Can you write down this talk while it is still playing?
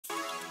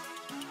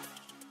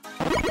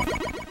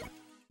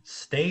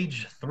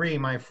Stage 3,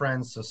 my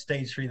friends. So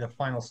stage 3, the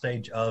final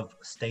stage of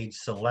stage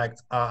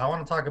select. I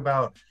want to talk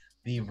about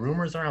the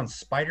rumors around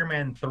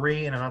Spider-Man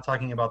 3, and I'm not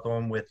talking about the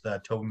one with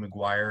Tobey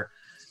Maguire.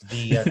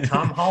 The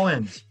Tom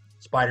Holland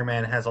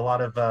Spider-Man has a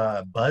lot of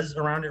buzz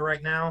around it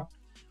right now.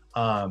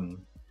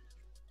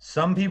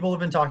 Some people have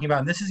been talking about,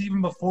 and this is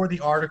even before the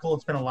article,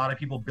 it's been a lot of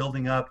people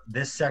building up.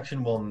 This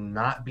section will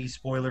not be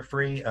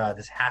spoiler-free.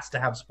 This has to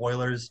have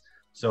spoilers.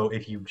 So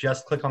if you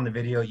just click on the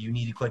video, you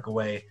need to click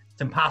away.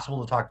 It's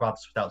impossible to talk about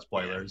this without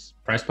spoilers.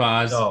 Press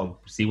pause,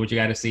 see what you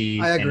got to see,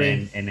 I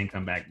agree. and then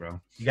come back,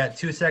 bro. You got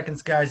 2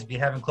 seconds, guys. If you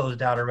haven't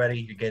closed out already,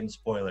 you're getting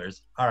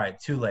spoilers. All right,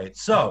 too late.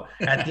 So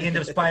at the end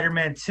of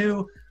Spider-Man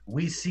 2,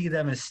 we see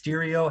that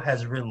Mysterio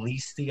has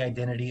released the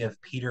identity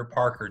of Peter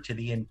Parker to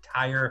the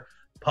entire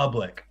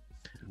public.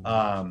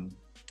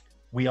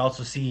 We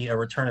also see a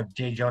return of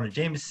J. Jonah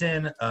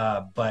Jameson,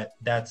 but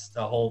that's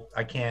the whole.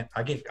 I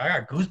got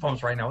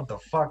goosebumps right now. What the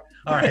fuck?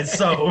 All right,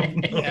 so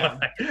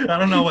I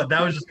don't know what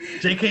that was. Just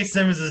J.K.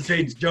 Simmons is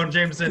J. Jonah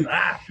Jameson.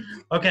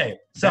 Okay.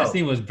 So that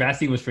scene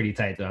was pretty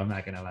tight, though. I'm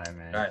not gonna lie,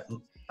 man. All right.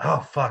 Oh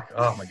fuck.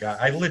 Oh my god.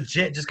 I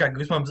legit just got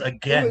goosebumps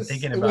again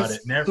thinking about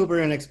it.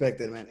 Super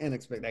unexpected, man.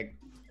 Unexpected. Like,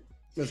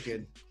 that's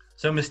good.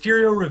 So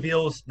Mysterio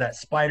reveals that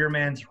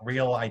Spider-Man's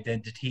real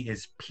identity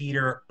is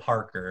Peter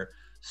Parker.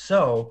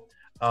 So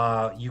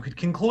you could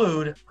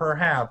conclude,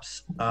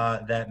 perhaps,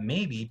 that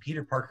maybe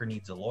Peter Parker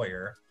needs a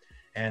lawyer.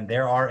 And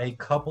there are a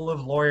couple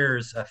of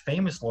lawyers,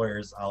 famous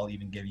lawyers, I'll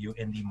even give you,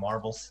 in the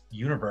Marvel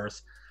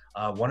universe.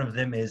 One of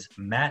them is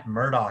Matt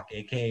Murdock,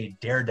 a.k.a.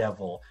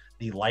 Daredevil,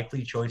 the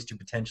likely choice to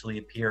potentially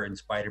appear in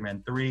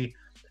Spider-Man 3.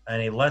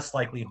 And a less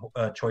likely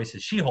choice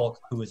is She-Hulk,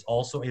 who is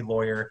also a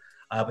lawyer,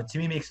 but to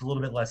me makes a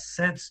little bit less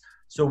sense.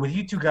 So with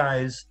you two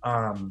guys,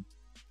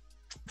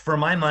 for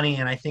my money,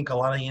 and I think a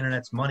lot of the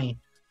internet's money,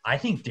 I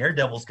think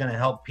Daredevil's going to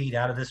help Pete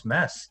out of this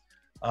mess.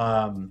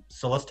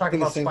 So let's talk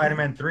about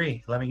Spider-Man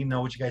 3. Let me know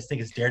what you guys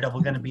think. Is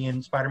Daredevil going to be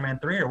in Spider-Man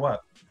 3 or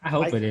what? I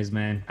hope it is,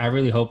 man. I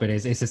really hope it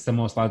is. It's just the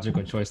most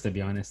logical choice, to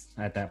be honest,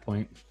 at that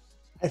point.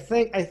 I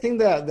think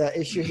the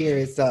issue here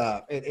is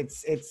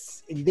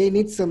it's they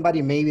need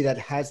somebody maybe that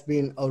has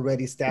been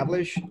already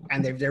established,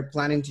 and if they're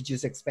planning to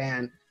just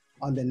expand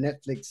on the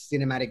Netflix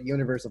cinematic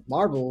universe of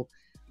Marvel,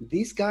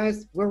 these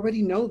guys, we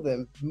already know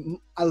them.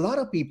 A lot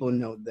of people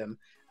know them.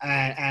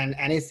 And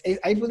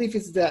I believe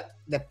it's the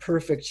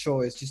perfect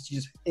choice just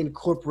to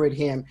incorporate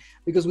him,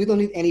 because we don't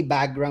need any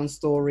background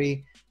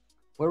story.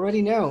 We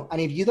already know.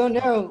 And if you don't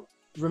know,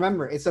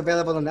 remember, it's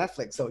available on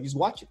Netflix, so just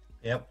watch it.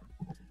 Yep.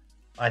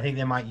 I think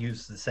they might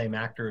use the same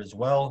actor as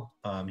well.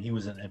 He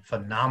was a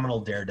phenomenal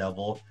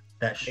Daredevil.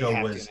 That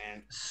show was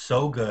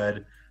so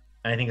good.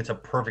 And I think it's a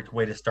perfect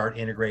way to start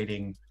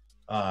integrating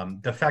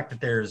the fact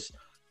that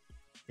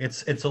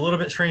it's a little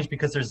bit strange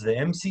because there's the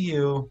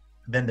MCU,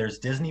 then there's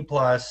Disney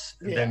Plus,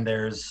 then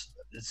there's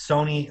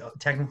Sony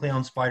technically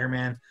owns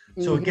Spider-Man.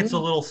 So it gets a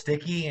little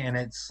sticky, and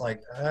it's like,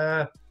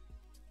 I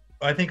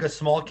think a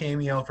small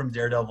cameo from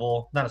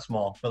Daredevil, not a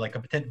small, but like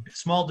a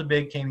small to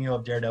big cameo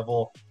of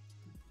Daredevil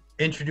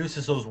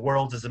introduces those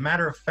worlds. As a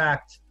matter of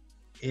fact,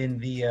 in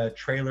the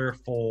trailer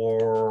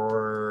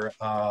for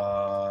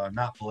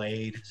not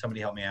Blade,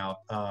 somebody help me out.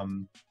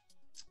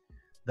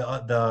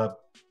 The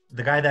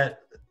guy that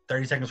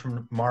 30 Seconds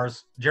from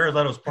Mars, Jared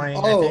Leto's playing.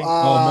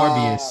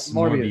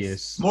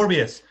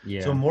 Morbius.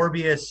 Yeah. So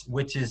Morbius,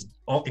 which is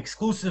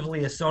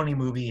exclusively a Sony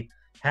movie,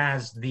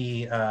 has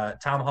the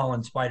Tom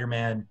Holland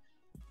Spider-Man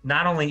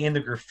not only in the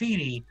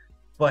graffiti,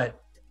 but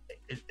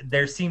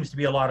there seems to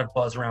be a lot of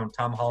buzz around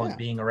Tom Holland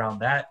being around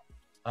that,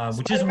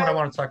 which isn't what I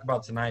want to talk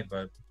about tonight.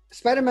 But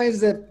Spider-Man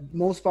is the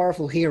most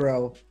powerful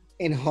hero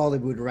in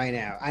Hollywood right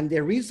now, and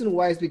the reason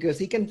why is because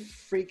he can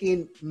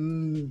freaking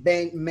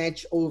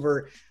match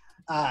over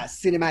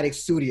cinematic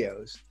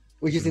studios,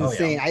 which is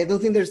insane. I don't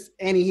think there's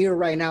any hero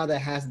right now that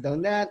has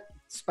done that.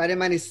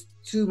 Spider-Man is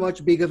too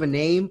much big of a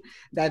name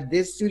that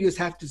these studios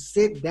have to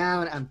sit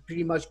down and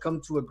pretty much come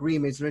to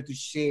agreements in order to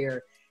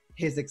share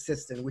his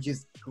existence, which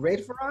is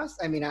great for us.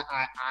 I mean,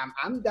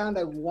 I'm down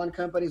that one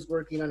company is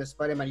working on a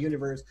Spider-Man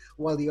universe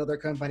while the other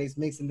company is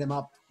mixing them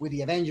up with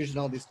the Avengers and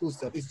all this cool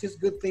stuff. It's just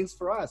good things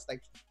for us,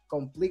 like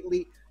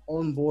completely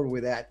on board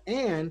with that.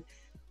 And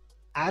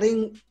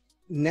adding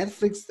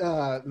Netflix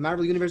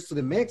Marvel Universe to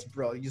the mix,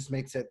 bro, it just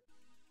makes it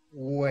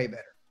way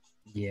better.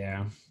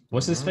 Yeah.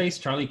 What's his face?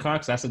 Charlie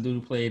Cox. That's the dude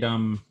who played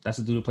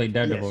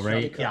Daredevil,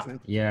 right?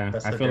 Yeah.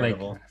 That's I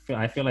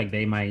feel like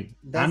they might.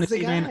 That's honestly,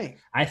 the guy. man,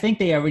 I think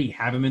they already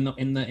have him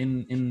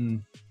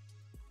in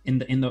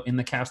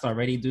the cast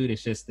already, dude.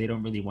 It's just they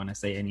don't really want to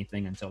say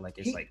anything until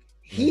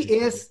he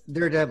is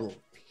Daredevil.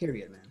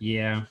 Period, man.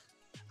 Yeah.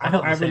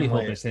 I really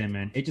hope it's him,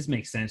 man. It just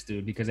makes sense,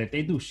 dude. Because if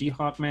they do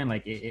She-Hulk, man,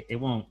 like it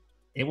won't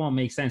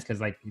make sense because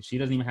like she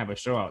doesn't even have a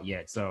show out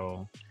yet.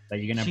 So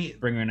Like you're gonna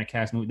bring her in a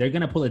cast movie. They're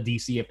gonna pull a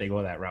DC if they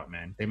go that route,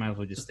 man. They might as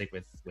well just stick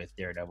with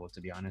Daredevil,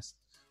 to be honest.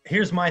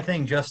 Here's my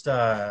thing, just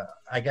I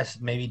guess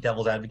maybe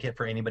devil's advocate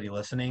for anybody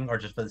listening, or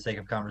just for the sake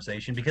of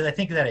conversation, because I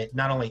think that it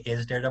not only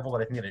is Daredevil,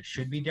 but I think that it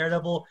should be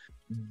Daredevil.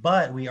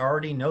 But we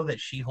already know that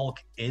She-Hulk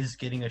is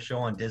getting a show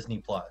on Disney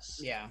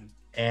Plus. Yeah.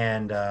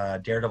 And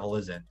Daredevil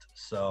isn't.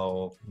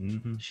 So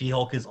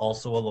She-Hulk is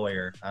also a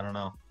lawyer. I don't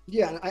know.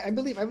 Yeah, I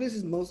believe this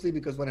is mostly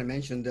because what I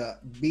mentioned,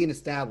 being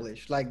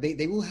established. Like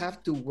they will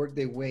have to work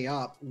their way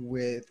up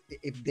with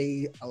if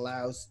they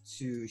allows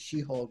to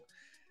She-Hulk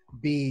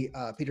be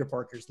Peter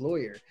Parker's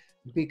lawyer,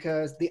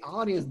 because the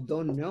audience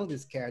don't know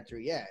this character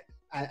yet,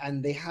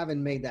 and they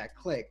haven't made that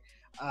click.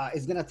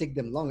 It's gonna take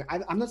them longer.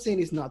 I'm not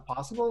saying it's not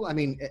possible. I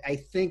mean, I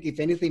think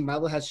if anything,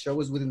 Marvel has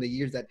shown us within the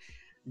years that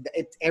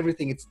it's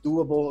everything. It's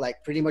doable.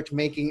 Like pretty much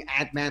making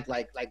Ant-Man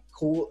like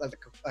cool, like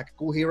a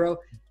cool hero.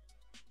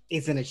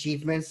 It's an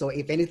achievement. So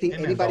if anything,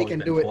 anybody can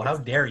do it. Well, how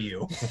dare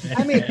you?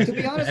 I mean, to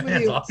be honest with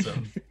you,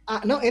 awesome.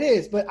 No, it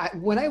is. But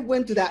when I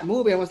went to that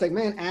movie, I was like,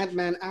 man,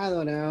 Ant-Man, I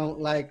don't know.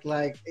 Like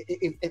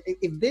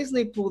if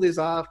Disney pulled this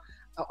off,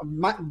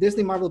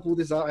 Disney Marvel pulled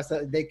this off, I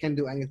said they can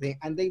do anything,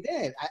 and they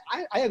did.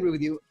 I agree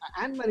with you.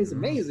 Ant-Man is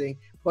amazing,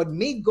 but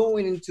me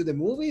going into the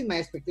movie, my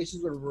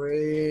expectations were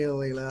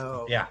really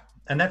low. Yeah,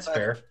 and that's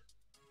fair.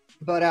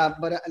 But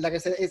like I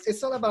said,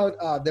 it's all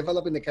about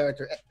developing the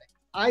character.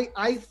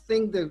 I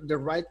think the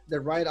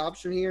right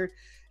option here,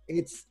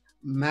 it's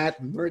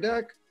Matt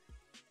Murdock,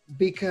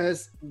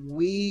 because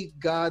we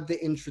got the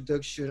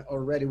introduction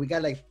already. We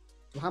got like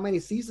how many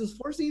seasons?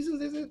 4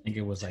 seasons, is it? I think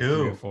it was like 2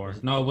 3 or 4.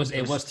 No, it was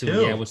 2.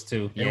 Yeah, it was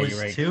 2. Yeah, you're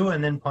right. 2,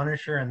 and then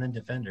Punisher, and then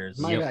Defenders.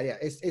 My God, yeah,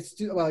 it's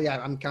 2. Well, yeah,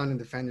 I'm counting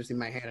Defenders in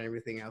my head and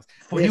everything else.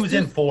 Well, he was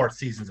in 4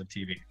 seasons of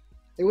TV.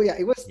 It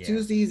was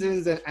 2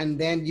 seasons, and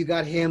then you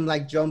got him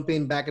like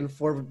jumping back and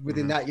forth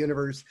within that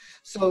universe.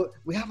 So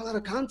we have a lot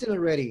of content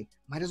already.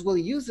 Might as well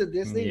use it.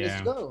 Disney,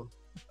 let's go.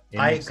 It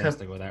makes sense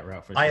to go that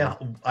route for sure.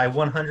 I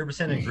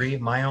 100% agree.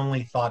 My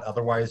only thought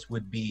otherwise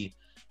would be,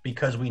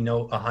 because we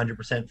know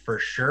 100% for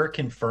sure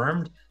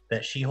confirmed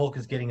that She-Hulk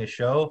is getting a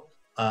show.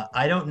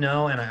 I don't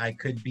know, and I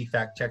could be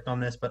fact checked on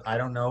this, but I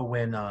don't know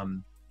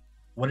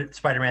when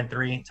Spider-Man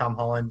 3, Tom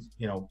Holland,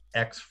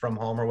 X From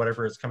Home or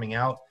whatever is coming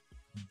out.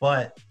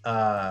 But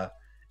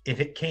if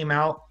it came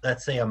out,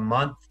 let's say a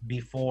month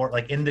before,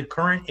 like in the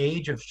current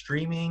age of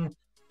streaming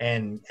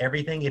and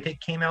everything, if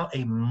it came out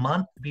a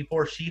month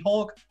before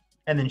She-Hulk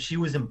and then she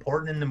was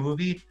important in the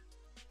movie,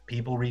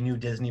 people renew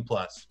Disney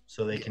Plus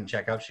so they can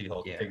check out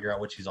She-Hulk and figure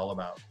out what she's all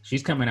about.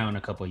 She's coming out in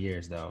a couple of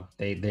years though.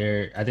 I think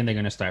they're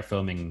gonna start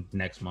filming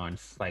next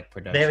month, like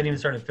production. They haven't even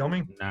started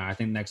filming? Nah, I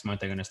think next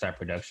month they're gonna start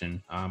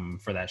production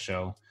for that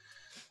show.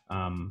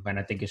 And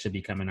I think it should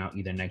be coming out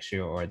either next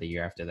year or the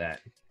year after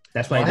that.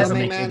 That's why it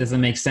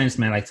doesn't make sense,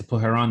 man. Like to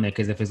put her on there,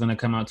 because if it's gonna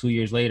come out 2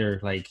 years later,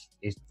 like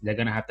they're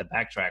gonna have to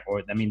backtrack.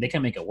 Or I mean, they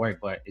can make it work,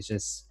 but it's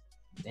just,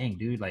 dang,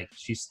 dude, like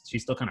she's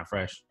still kind of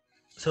fresh.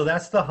 So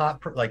that's the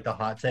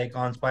hot take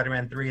on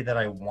Spider-Man 3 that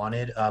I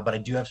wanted. But I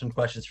do have some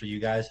questions for you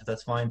guys, if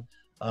that's fine.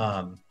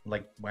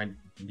 Like when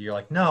you're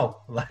like,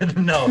 no,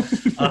 no.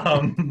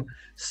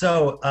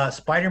 So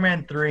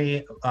Spider-Man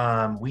 3,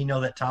 we know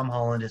that Tom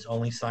Holland is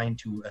only signed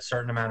to a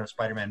certain amount of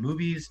Spider-Man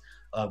movies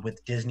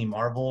with Disney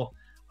Marvel.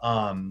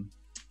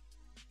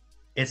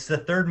 It's the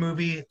 3rd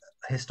movie.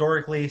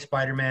 Historically,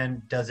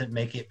 Spider-Man doesn't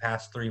make it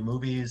past 3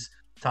 movies.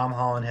 Tom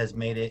Holland has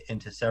made it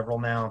into several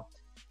now.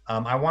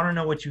 I want to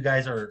know what you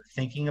guys are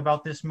thinking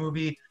about this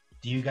movie.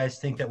 Do you guys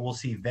think that we'll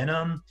see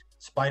Venom,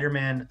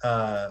 Spider-Man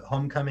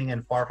Homecoming,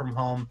 and Far From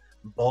Home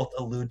both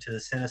allude to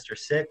the Sinister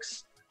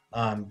Six?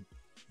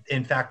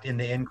 In fact, in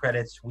the end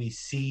credits, we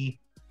see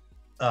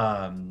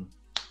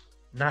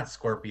not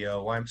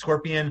Scorpio. I'm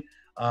Scorpion.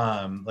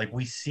 Like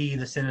we see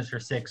the Sinister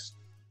Six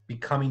be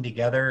coming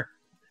together.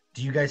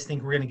 Do you guys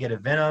think we're going to get a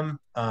Venom?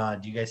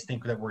 Do you guys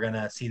think that we're going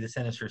to see the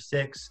Sinister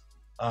Six?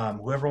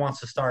 Whoever wants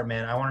to start,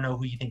 man, I want to know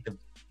who you think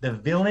the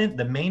villain,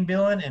 the main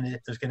villain, and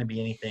if there's going to be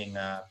anything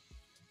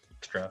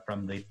extra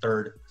from the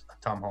 3rd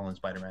Tom Holland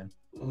Spider-Man.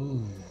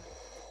 Ooh,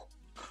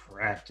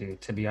 crap,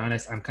 dude. To be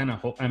honest, I'm kind of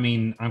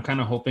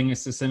hoping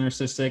it's the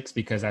Sinister Six,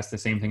 because that's the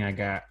same thing I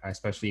got.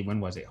 Especially when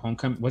was it?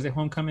 Homecoming? Was it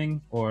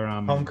Homecoming or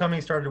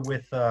Homecoming started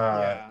with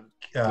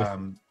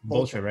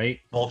Vulture, right?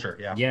 Vulture,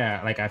 yeah.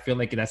 Yeah, like I feel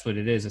like that's what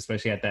it is,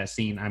 especially at that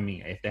scene. I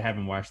mean, if they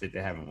haven't watched it,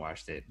 they haven't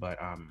watched it. But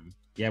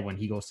yeah, when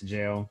he goes to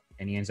jail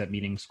and he ends up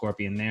meeting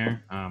Scorpion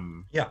there,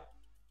 yeah,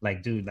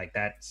 like dude, like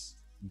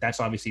that's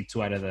obviously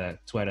two out of the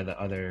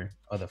other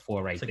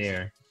 4 right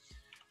there.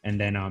 And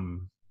then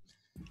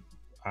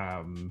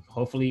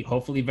hopefully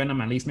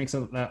Venom at least makes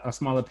a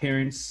small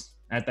appearance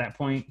at that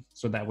point,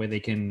 so that way they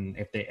can,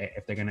 if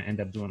they're gonna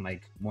end up doing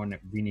like more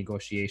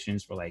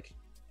renegotiations for like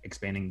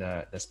expanding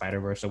the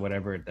Spider-Verse or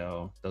whatever,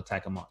 they'll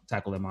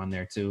tackle them on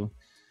there too.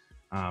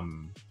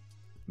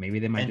 Maybe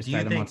they might just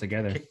tie them all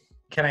together.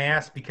 Can I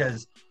ask,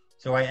 because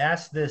so I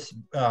asked this,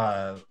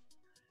 I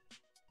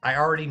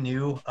already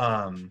knew,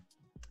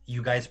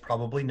 you guys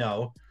probably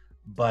know,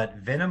 but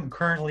Venom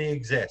currently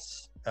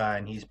exists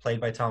and he's played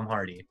by Tom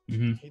Hardy.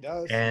 Mm-hmm. He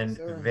does. And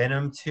Yes,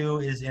 Venom 2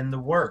 is in the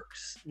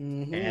works.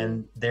 Mm-hmm.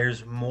 And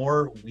there's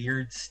more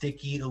weird,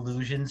 sticky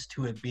allusions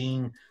to it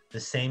being the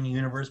same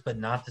universe, but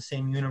not the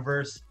same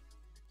universe.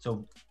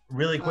 So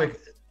really quick,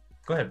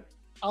 go ahead.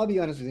 I'll be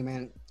honest with you,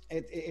 man.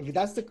 If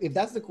that's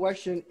the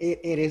question,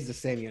 it is the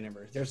same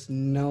universe. There's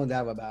no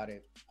doubt about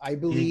it. I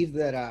believe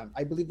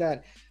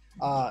that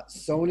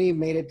Sony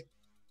made it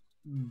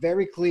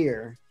very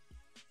clear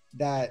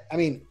that, I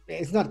mean,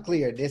 it's not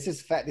clear. This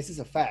is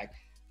a fact.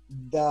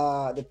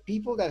 The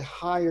people that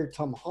hired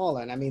Tom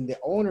Holland, I mean, the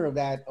owner of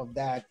that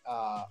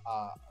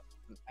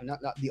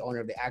not the owner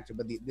of the actor,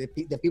 but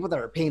the people that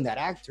are paying that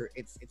actor,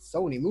 it's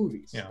Sony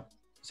Movies. Yeah.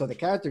 So the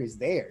character is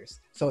theirs.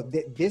 So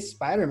this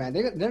Spider-Man,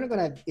 they're not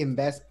gonna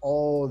invest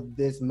all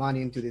this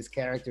money into this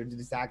character, to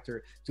this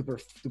actor, to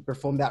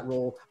perform that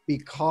role,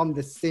 become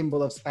the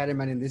symbol of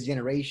Spider-Man in this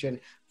generation,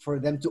 for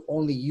them to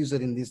only use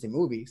it in Disney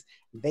movies.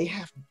 They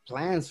have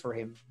plans for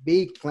him,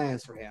 big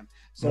plans for him.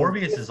 So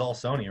Morbius is all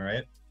Sony,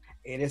 right?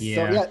 It is. Yeah.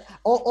 So yeah,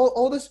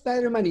 all the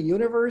Spider-Man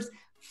universe,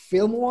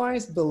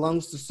 film-wise,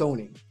 belongs to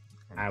Sony.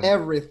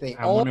 Everything.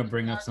 I want to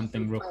bring up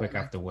something real quick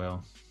after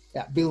Will.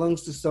 Yeah,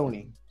 belongs to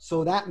Sony.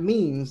 So that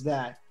means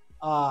that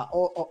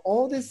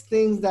all these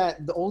things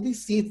all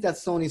these seeds that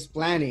Sony's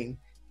planting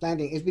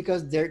is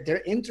because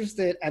they're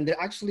interested, and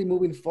they're actually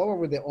moving forward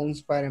with their own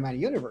Spider-Man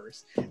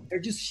universe. They're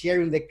just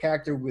sharing the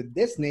character with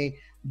Disney,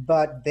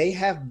 but they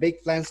have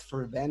big plans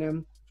for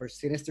Venom, for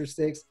Sinister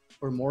Six,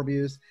 for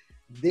Morbius.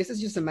 This is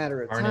just a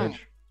matter of time.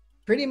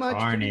 Pretty much.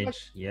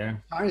 Carnage, yeah.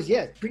 Carnage,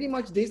 yeah. Pretty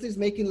much Disney's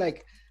making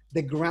like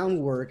the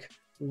groundwork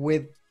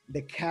with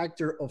the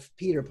character of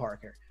Peter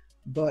Parker.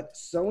 But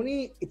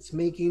Sony, it's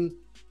making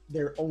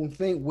their own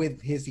thing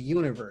with his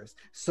universe.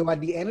 So at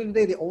the end of the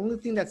day, the only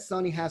thing that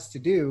Sony has to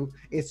do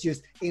is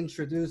just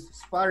introduce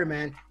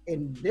Spider-Man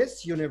in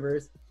this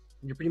universe,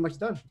 and you're pretty much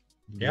done.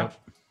 Yeah.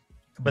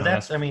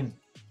 But I mean,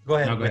 go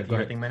ahead. No, go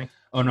ahead. Thing, Manny.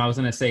 Oh no, I was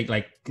gonna say,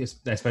 like,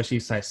 especially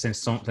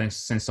since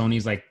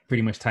Sony's like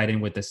pretty much tied in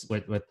with this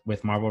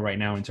with Marvel right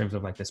now in terms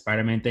of like the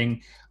Spider-Man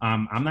thing.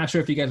 I'm not sure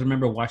if you guys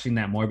remember watching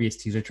that Morbius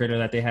teaser trailer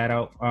that they had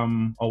out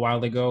a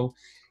while ago.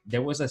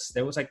 There was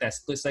like that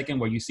split second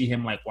where you see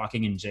him like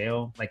walking in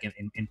jail, like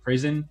in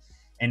prison,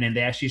 and then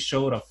they actually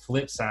showed a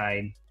flip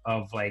side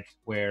of like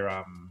where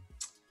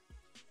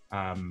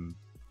damn,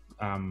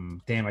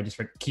 I just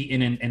forgot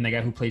Keaton and the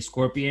guy who plays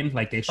Scorpion,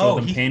 like they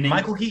showed them panning.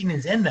 Michael Keaton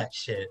is in that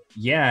shit.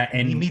 Yeah,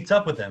 and he meets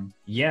up with them.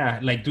 Yeah,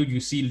 like dude,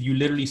 you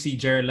literally see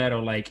Jared Leto,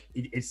 like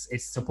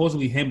it's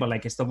supposedly him, but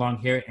like it's the long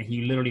hair, and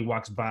he literally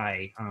walks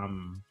by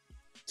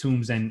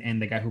Toomes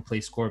and the guy who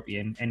plays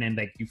Scorpion, and then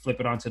like you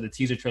flip it onto the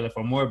teaser trailer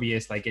for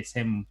Morbius, like it's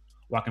him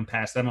walking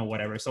past them or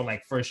whatever. So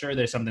like for sure,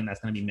 there's something that's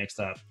gonna be mixed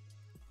up.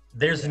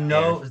 There's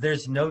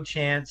no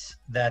chance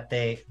that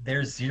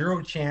there's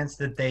zero chance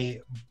that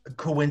they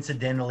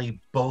coincidentally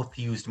both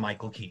used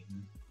Michael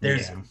Keaton.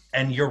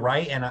 And you're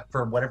right. And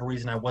for whatever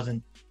reason,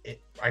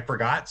 I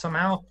forgot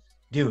somehow,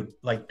 dude,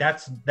 like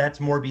that's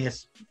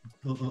Morbius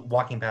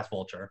walking past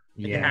Vulture.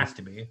 Yeah. It has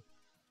to be.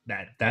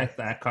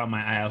 That caught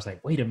my eye. I was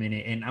like, wait a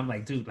minute. And I'm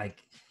like, dude,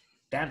 like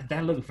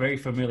that looked very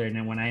familiar. And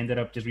then when I ended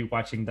up just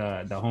rewatching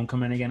the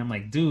Homecoming again, I'm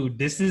like, dude,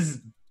 this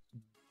is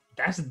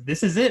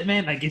it,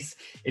 man. Like it's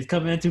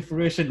coming into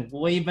fruition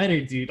way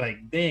better, dude.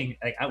 Like dang,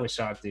 like I was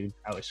shocked, dude.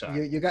 I was shocked.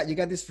 You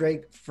got this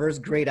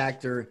first great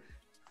actor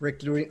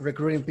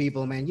recruiting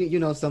people, man. You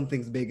know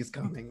something's big is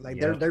coming. Like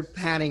they're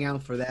panning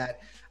out for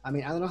that. I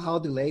mean, I don't know how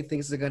delayed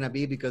things are gonna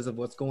be because of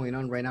what's going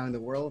on right now in the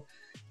world,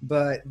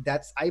 but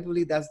I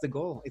believe that's the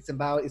goal. It's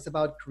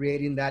about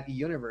creating that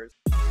universe.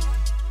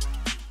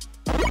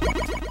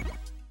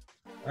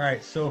 All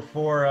right, so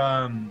for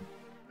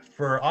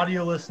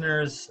audio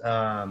listeners,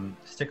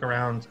 stick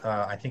around.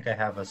 I think I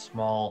have a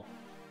small,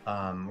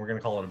 we're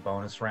gonna call it a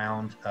bonus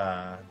round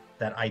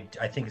that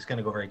I think is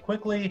gonna go very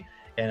quickly.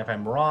 And if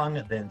I'm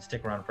wrong, then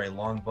stick around for a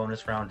long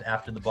bonus round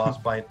after the boss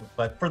fight.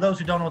 But for those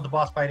who don't know what the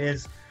boss fight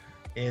is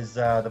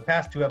the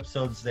past two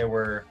episodes, they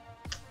were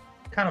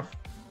kind of,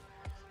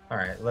 all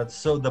right,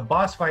 so the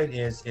boss fight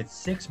it's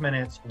 6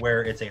 minutes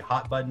where it's a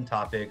hot button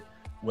topic,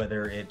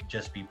 whether it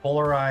just be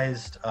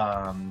polarized,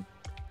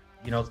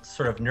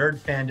 sort of nerd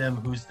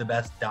fandom, who's the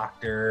best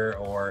doctor,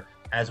 or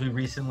as we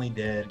recently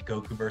did,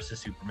 Goku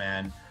versus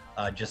Superman,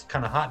 just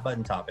kind of hot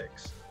button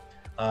topics.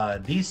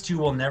 These two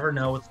will never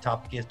know what the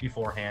topic is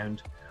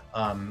beforehand.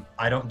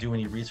 I don't do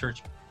any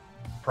research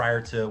prior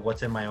to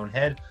what's in my own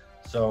head.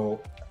 So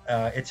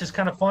it's just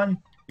kind of fun.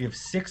 We have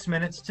 6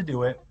 minutes to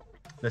do it.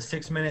 The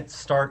 6 minutes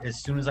start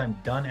as soon as I'm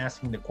done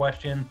asking the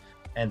question.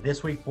 And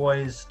this week,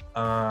 boys,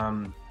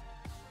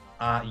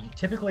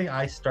 typically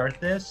I start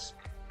this,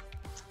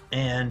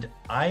 and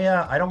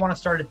I don't want to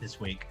start it this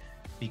week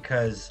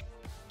because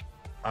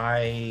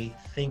I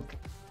think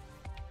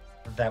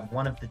that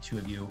one of the two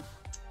of you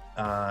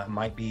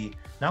might be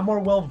not more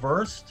well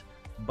versed,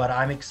 but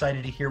I'm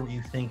excited to hear what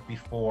you think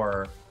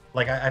before,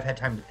 like I've had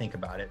time to think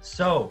about it.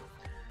 So,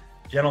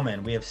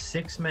 gentlemen, we have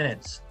 6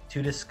 minutes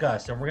to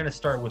discuss, and we're going to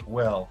start with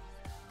Will.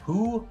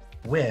 Who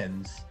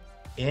wins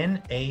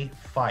in a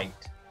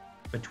fight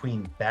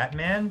between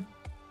Batman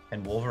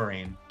and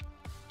Wolverine.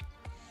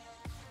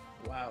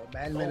 Wow,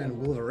 Batman and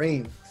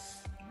Wolverine.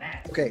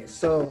 Okay,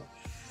 so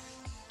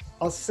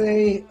I'll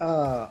say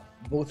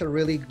both are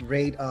really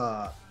great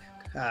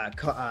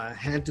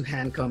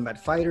hand-to-hand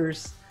combat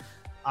fighters.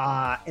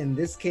 In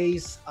this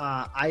case,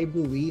 I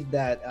believe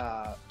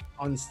that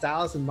on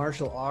styles and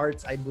martial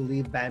arts, I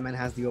believe Batman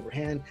has the upper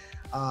hand.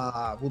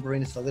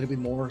 Wolverine is a little bit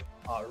more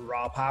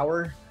raw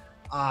power.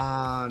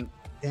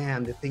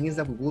 The thing is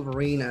that with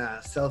Wolverine,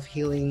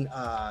 self-healing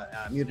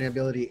mutant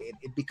ability,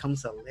 it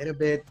becomes a little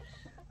bit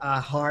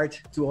hard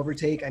to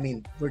overtake. I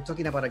mean, we're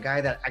talking about a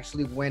guy that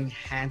actually went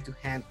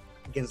hand-to-hand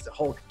against the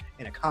Hulk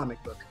in a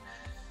comic book.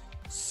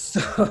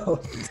 So,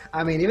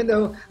 I mean, even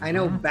though I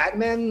know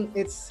Batman,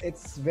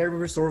 it's very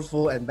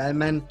resourceful, and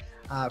Batman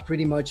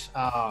pretty much,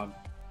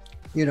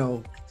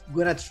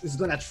 is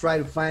gonna try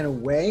to find a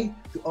way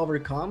to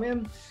overcome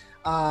him.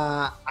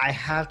 I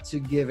have to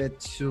give it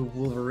to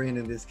Wolverine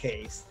in this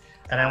case.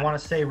 And I want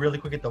to say really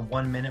quick at the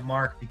 1 minute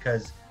mark,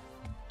 because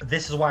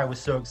this is why I was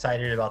so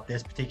excited about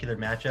this particular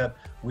matchup.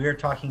 We are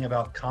talking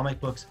about comic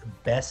books'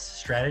 best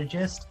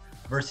strategist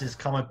versus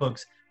comic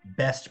books'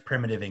 best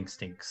primitive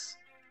instincts.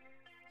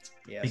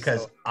 Yeah,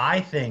 because I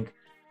think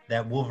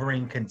that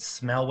Wolverine can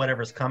smell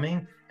whatever's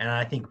coming, and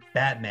I think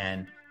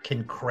Batman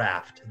can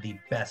craft the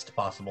best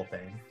possible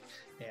thing.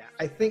 Yeah,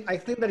 I think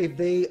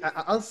that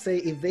I'll say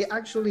if they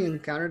actually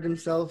encounter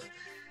themselves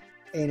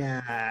in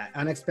an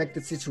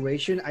unexpected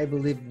situation, I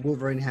believe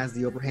Wolverine has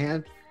the upper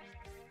hand.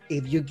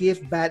 If you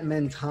give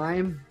Batman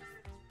time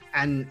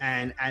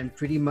and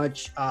pretty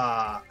much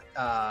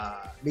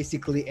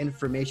basically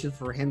information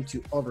for him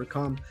to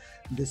overcome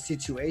the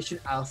situation,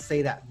 I'll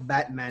say that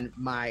Batman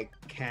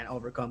can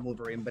overcome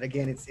Wolverine. But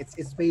again,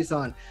 it's based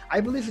on, I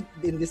believe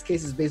in this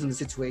case it's based on the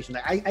situation.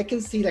 Like I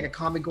can see like a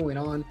comic going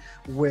on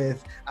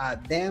with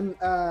them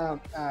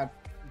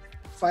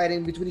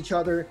fighting between each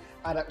other.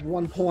 At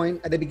one point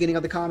at the beginning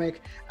of the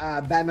comic,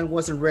 Batman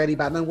wasn't ready,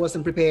 Batman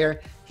wasn't prepared,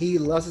 he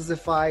loses the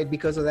fight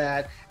because of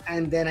that,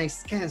 and then I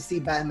can't see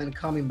Batman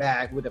coming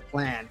back with a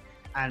plan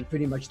and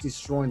pretty much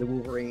destroying the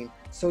Wolverine.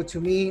 So to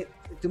me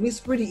it's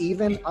pretty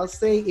even. I'll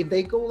say if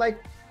they go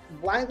like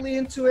blindly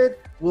into it,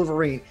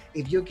 Wolverine.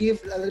 If you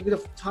give a little bit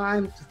of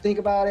time to think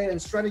about it and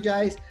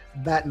strategize,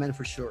 Batman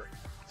for sure.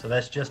 So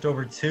that's just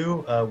over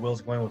 2.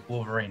 Will's going with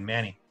Wolverine.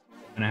 Manny.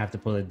 And I have to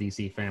pull a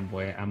DC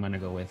fanboy. I'm gonna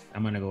go with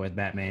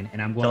Batman,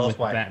 and I'm going with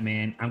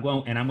Batman. I'm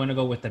gonna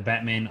go with the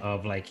Batman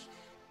of like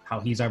how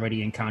he's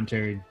already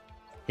encountered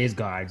his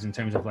gods in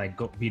terms of like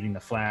beating the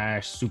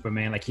Flash,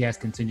 Superman. Like he has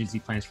contingency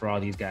plans for all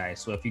these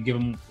guys. So if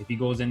he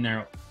goes in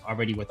there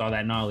already with all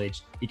that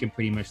knowledge, he can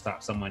pretty much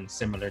stop someone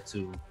similar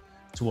to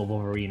what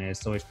Wolverine is.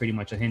 So it's pretty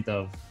much a hint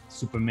of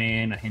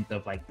Superman, a hint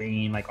of like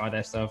Bane, like all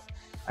that stuff.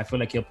 I feel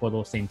like he'll pull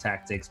those same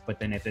tactics, but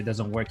then if it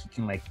doesn't work, he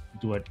can like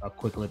do a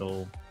quick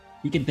little.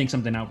 He can think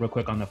something out real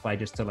quick on the fly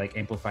just to like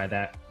amplify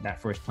that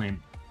first plan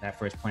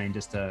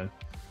just to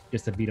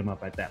beat him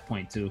up at that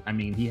point too. I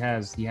mean, he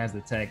has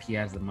the tech, he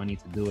has the money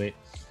to do it.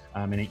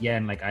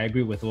 And like I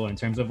agree with Will in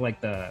terms of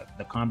like the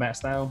combat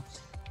style.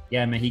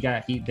 Yeah, man,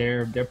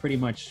 they're pretty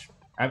much.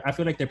 I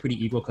feel like they're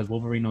pretty equal because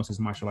Wolverine knows his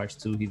martial arts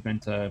too. He's been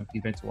to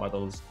all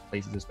those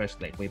places,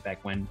 especially like way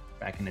back in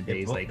the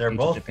days. Like they're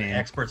both Japan.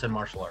 Experts in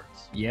martial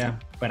arts. Yeah,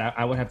 but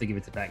I would have to give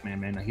it to Batman,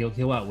 man.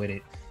 He'll outwit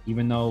it,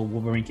 even though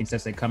Wolverine can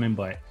sense it coming,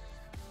 but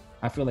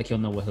I feel like he'll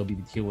know what he'll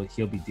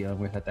be dealing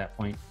with at that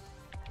point.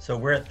 So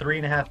we're at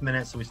 3.5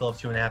 minutes, so we still have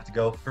 2.5 to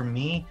go. For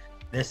me,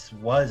 this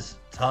was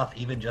tough,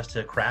 even just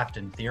to craft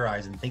and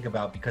theorize and think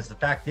about, because the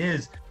fact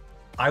is,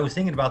 I was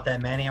thinking about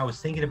that, Manny. I was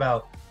thinking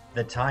about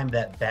the time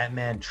that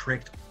Batman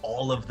tricked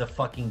all of the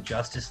fucking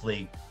Justice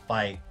League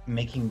by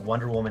making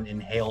Wonder Woman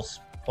inhale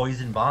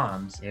poison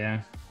bombs.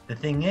 Yeah. The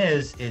thing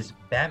is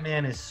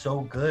Batman is so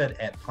good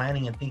at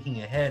planning and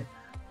thinking ahead,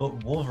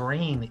 but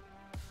Wolverine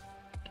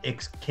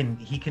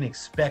can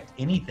expect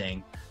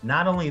anything.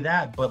 Not only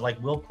that, but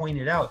like Will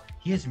pointed out,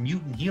 he has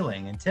mutant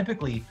healing, and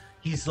typically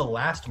he's the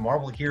last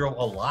Marvel hero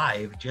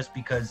alive just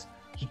because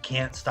he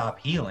can't stop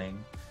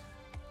healing.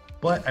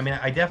 But I mean,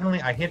 I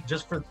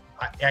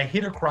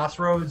hit a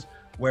crossroads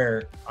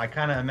where I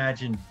kind of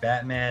imagine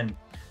Batman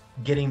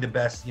getting the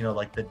best,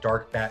 like the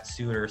dark bat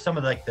suit or some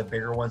of like the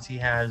bigger ones he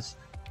has,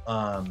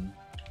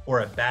 or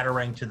a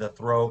batarang to the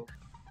throat.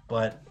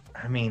 But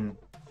I mean,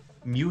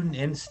 mutant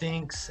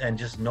instincts and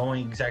just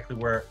knowing exactly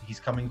where he's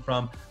coming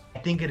from, I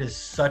think it is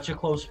such a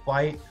close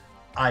fight.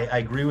 I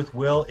agree with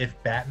Will. If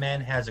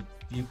Batman has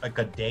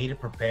a day to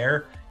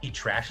prepare, he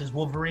trashes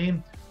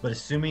Wolverine. But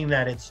assuming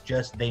that it's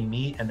just they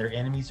meet and they're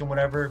enemies and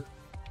whatever,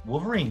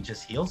 Wolverine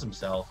just heals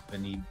himself,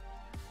 and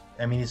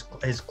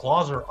his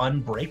claws are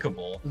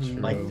unbreakable.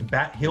 Mm-hmm.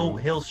 Like he'll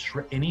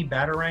any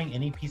batarang,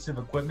 any piece of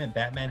equipment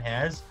Batman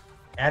has,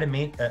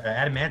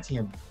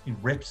 adamantium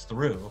rips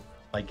through.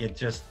 Like it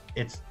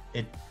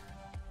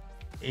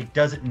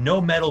doesn't. No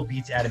metal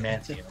beats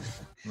adamantium.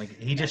 Like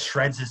he just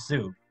shreds his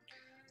suit.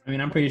 I mean,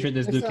 I'm pretty sure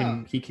this dude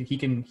can.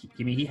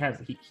 I mean,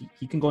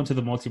 he can go into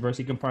the multiverse.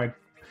 He can probably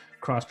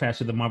cross paths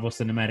to the Marvel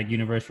Cinematic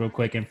Universe real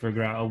quick and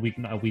figure out a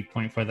weak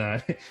point for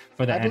the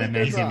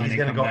adamantium. He's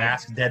gonna go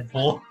ask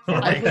Deadpool.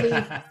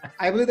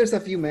 I believe there's a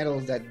few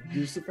metals that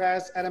do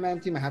surpass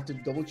adamantium. I have to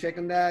double check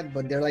on that,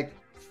 but they're like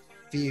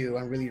few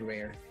and really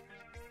rare.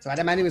 So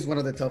adamantium is one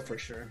of the top for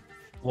sure.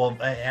 Well,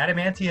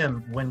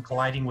 adamantium, when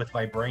colliding with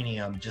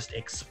vibranium, just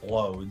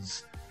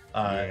explodes.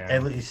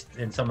 At least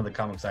in some of the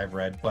comics I've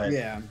read. But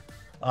yeah.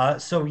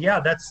 So yeah,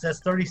 that's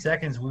 30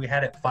 seconds. We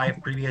had it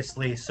 5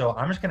 previously. So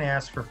I'm just gonna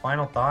ask for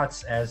final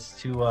thoughts as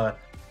to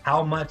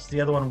how much the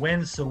other one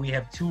wins. So we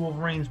have 2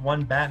 Wolverines,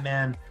 1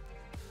 Batman.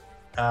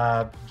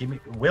 Give me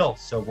Will.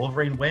 So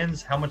Wolverine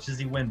wins. How much does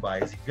he win by?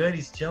 Is he good?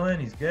 He's chilling.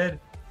 He's good.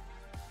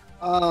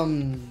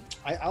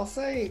 I'll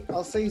say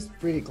it's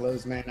pretty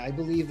close, man. I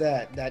believe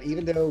that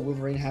even though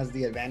Wolverine has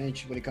the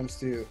advantage when it comes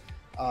to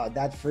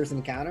that first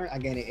encounter,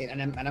 again,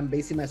 and I'm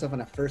basing myself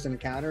on a first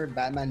encounter,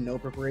 Batman, no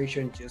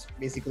preparation, just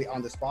basically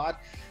on the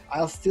spot.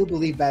 I'll still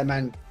believe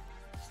Batman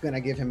is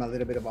gonna give him a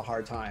little bit of a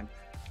hard time.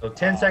 So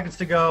 10 seconds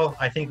to go.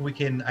 I think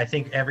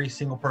every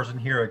single person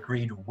here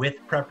agreed with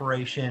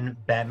preparation,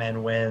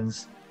 Batman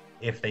wins.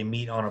 If they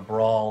meet on a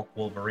brawl,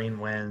 Wolverine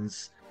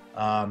wins.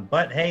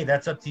 But hey,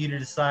 that's up to you to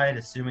decide,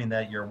 assuming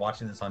that you're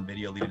watching this on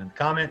video. Leave it in the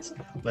comments.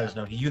 Let us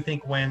know who you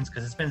think wins,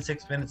 because it's been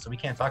 6 minutes, so we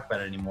can't talk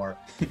about it anymore.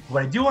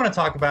 What I do want to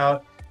talk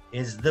about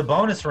is the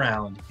bonus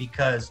round,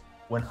 because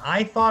when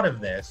I thought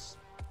of this,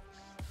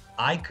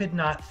 I could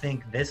not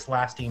think this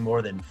lasting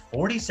more than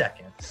 40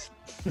 seconds.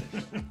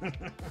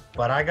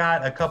 But I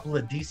got a couple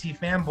of DC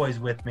fanboys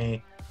with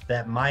me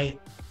that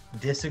might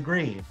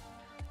disagree.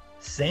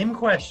 Same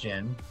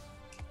question.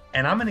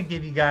 And I'm going to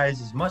give you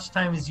guys as much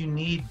time as you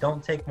need.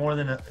 Don't take more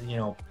than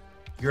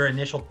your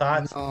initial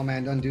thoughts. Oh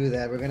man, don't do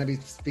that. We're going to be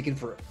speaking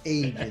for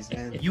ages,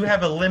 man. You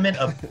have a limit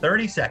of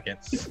 30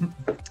 seconds.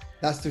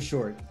 That's too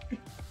short.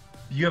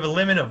 You have a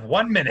limit of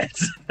 1 minute.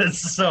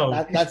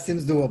 So that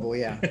seems doable,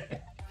 yeah.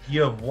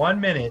 You have 1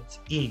 minute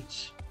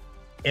each,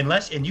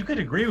 and you could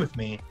agree with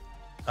me,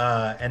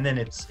 and then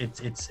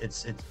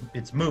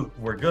it's moot.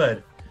 We're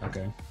good.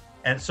 Okay.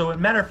 And so, as a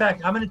matter of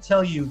fact, I'm going to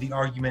tell you the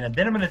argument, and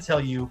then I'm going to tell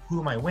you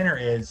who my winner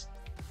is.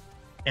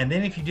 And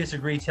then if you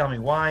disagree, tell me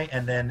why.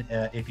 And then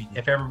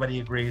if everybody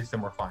agrees,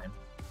 then we're fine.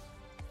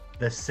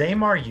 The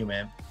same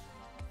argument,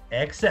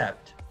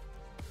 except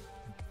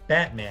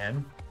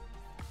Batman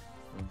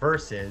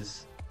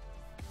versus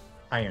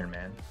Iron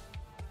Man.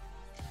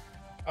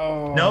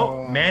 Oh.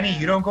 No, Manny,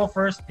 you don't go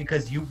first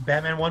because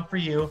Batman won for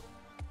you.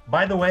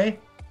 By the way,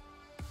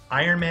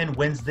 Iron Man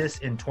wins this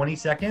in 20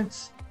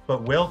 seconds.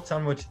 But Will, tell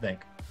me what you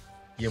think.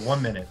 You have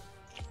 1 minute.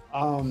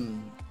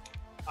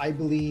 I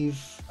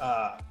believe,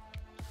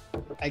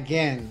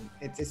 again,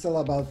 it's all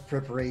about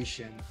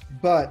preparation.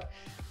 But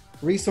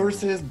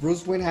resources,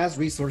 Bruce Wayne has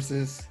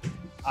resources.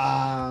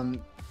 I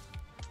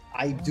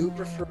do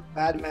prefer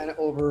Batman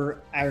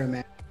over Iron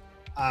Man.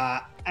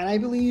 And I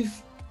believe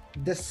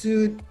the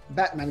suit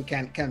Batman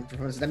can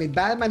perform. I mean,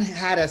 Batman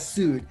had a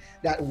suit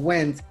that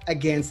went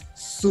against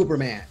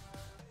Superman.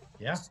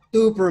 Yeah.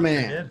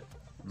 Superman. Did.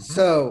 Mm-hmm.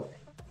 So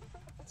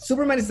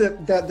Superman is the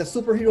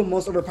superhero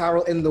most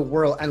overpowered in the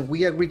world, and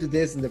we agreed to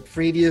this in the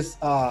previous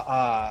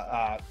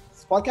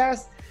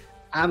podcast.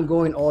 I'm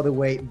going all the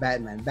way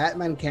Batman.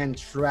 Batman can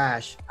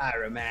trash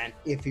Iron Man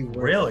if he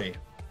were. Really?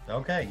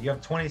 Okay. You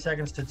have 20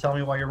 seconds to tell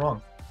me why you're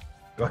wrong.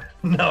 Go ahead.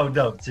 No.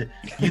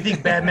 You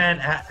think Batman?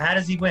 How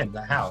does he win?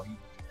 How?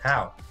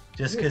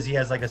 Just because he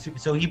has like a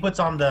suit? So he puts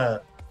on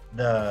the.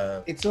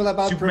 It's all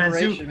about Superman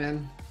preparation, suit.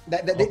 man.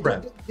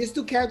 These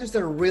two characters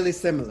are really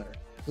similar.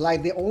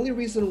 Like, the only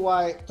reason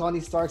why Tony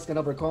Stark can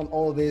overcome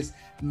all these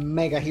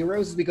mega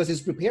heroes is because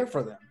he's prepared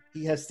for them.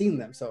 He has seen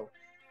them. So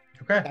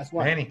okay, that's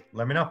why. Manny,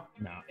 let me know.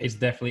 No,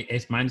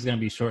 mine's gonna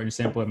be short and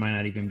simple. It might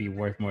not even be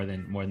worth more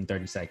than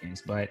 30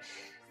 seconds. But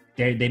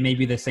they may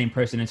be the same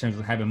person in terms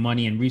of having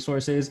money and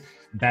resources.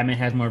 Batman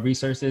has more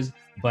resources,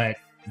 but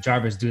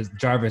Jarvis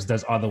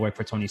does all the work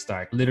for Tony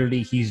Stark.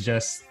 Literally, he's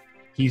just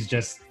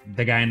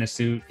the guy in the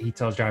suit. He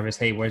tells Jarvis,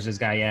 "Hey, where's this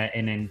guy at?"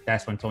 And then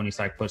that's when Tony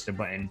Stark pushed the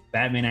button.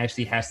 Batman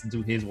actually has to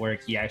do his work.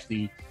 He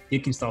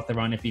can stealth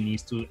around if he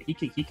needs to.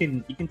 He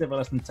can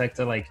develop some tech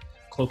to like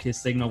cloak his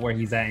signal where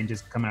he's at and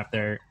just come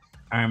after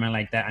Iron Man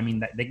like that. I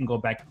mean, they can go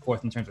back and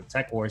forth in terms of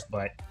tech wars,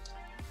 but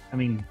I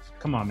mean,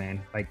 come on,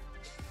 man. Like,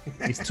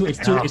 it's two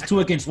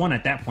against one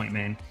at that point,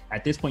 man.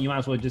 At this point, you might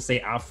as well just say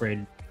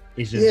Alfred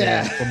is just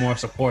there for more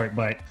support.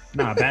 But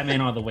nah,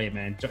 Batman all the way,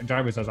 man.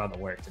 Jarvis does all the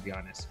work, to be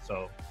honest.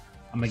 So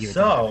I'm gonna give it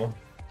to him.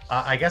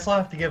 I guess I'll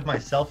have to give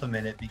myself a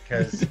minute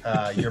because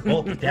you're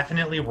both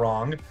definitely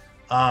wrong.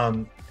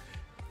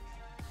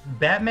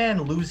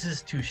 Batman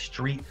loses to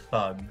street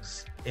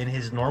thugs in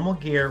his normal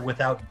gear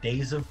without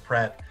days of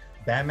prep.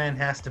 Batman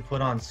has to put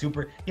on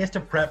he has to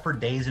prep for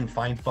days and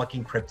find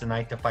fucking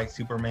kryptonite to fight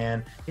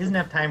Superman. He doesn't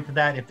have time for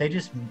that. If they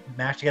just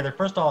mash together,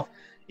 first off,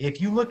 if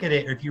you look at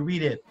it or if you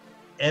read it,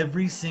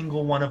 every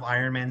single one of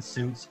Iron Man's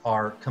suits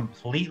are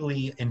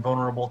completely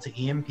invulnerable to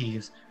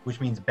EMPs,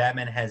 which means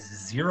Batman has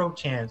zero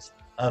chance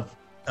of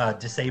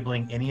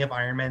disabling any of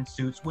Iron Man's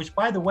suits, which,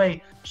 by the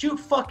way, shoot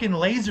fucking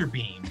laser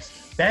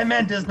beams.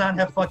 Batman does not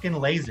have fucking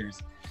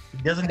lasers.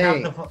 He doesn't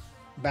have the...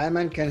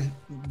 Batman can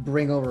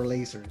bring over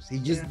lasers. He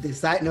just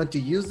decide not to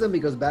use them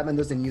because Batman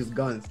doesn't use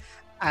guns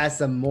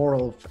as a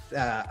moral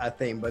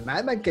thing. But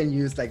Batman can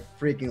use like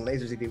freaking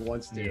lasers if he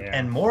wants to. Yeah.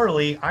 And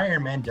morally,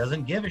 Iron Man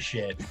doesn't give a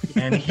shit.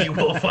 And he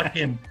will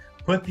fucking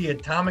put the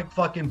atomic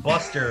fucking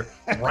buster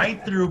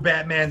right through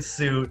Batman's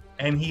suit,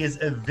 and he is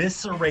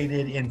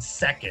eviscerated in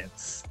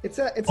seconds. It's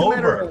a Over.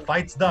 matter of,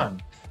 Fight's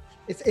done.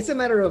 It's a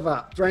matter of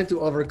trying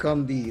to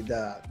overcome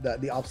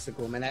the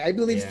obstacle, man. I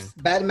believe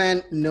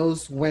Batman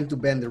knows when to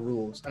bend the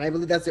rules, and I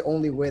believe that's the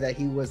only way that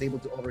he was able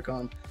to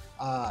overcome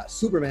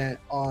Superman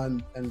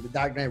on The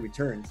Dark Knight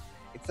Returns.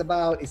 It's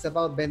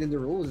about bending the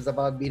rules. It's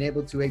about being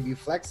able to be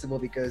flexible,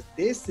 because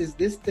this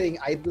thing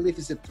I believe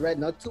is a threat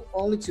not to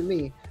only to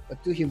me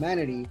but to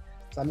humanity.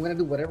 So I'm gonna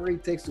do whatever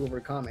it takes to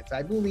overcome it. So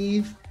I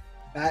believe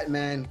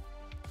Batman,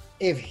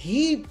 if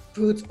he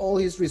puts all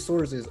his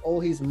resources, all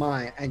his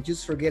mind, and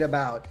just forget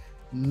about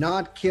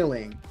not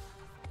killing,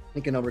 he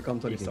can overcome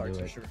Tony Stark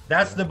for sure.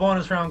 That's the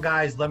bonus round,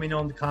 guys. Let me know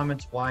in the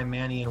comments why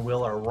Manny and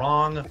Will are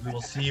wrong. We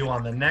will see you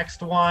on the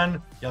next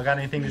one. Y'all got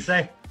anything to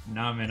say?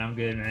 Nah, man, I'm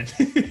good, man.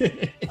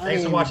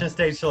 Thanks for watching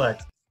Stage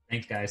Select.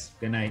 Thanks, guys.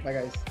 Good night. Bye,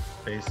 guys.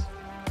 Peace.